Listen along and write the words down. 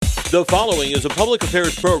The following is a public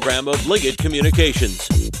affairs program of Liggett Communications.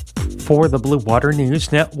 For the Blue Water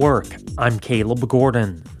News Network, I'm Caleb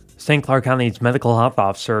Gordon. St. Clair County's medical health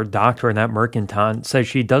officer, Dr. Annette Mercatante, says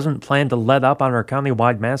she doesn't plan to let up on her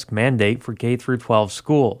countywide mask mandate for K-12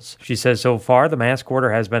 schools. She says so far the mask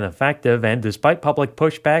order has been effective, and despite public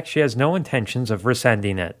pushback, she has no intentions of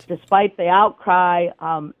rescinding it. Despite the outcry,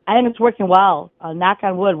 I think it's working well. Knock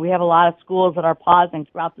on wood, we have a lot of schools that are pausing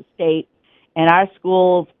throughout the state, and our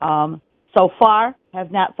schools so far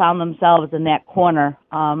have not found themselves in that corner.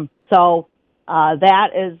 That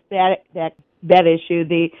is that issue.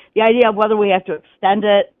 The idea of whether we have to extend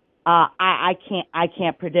it, I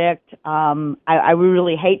can't predict. I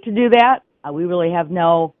really hate to do that. We really have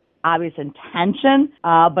no obvious intention.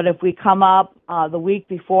 But if we come up the week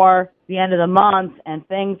before the end of the month and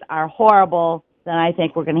things are horrible, then I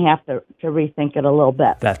think we're going to have to rethink it a little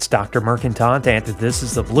bit. That's Dr. Mercatante, and this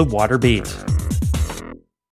is the Blue Water Beat.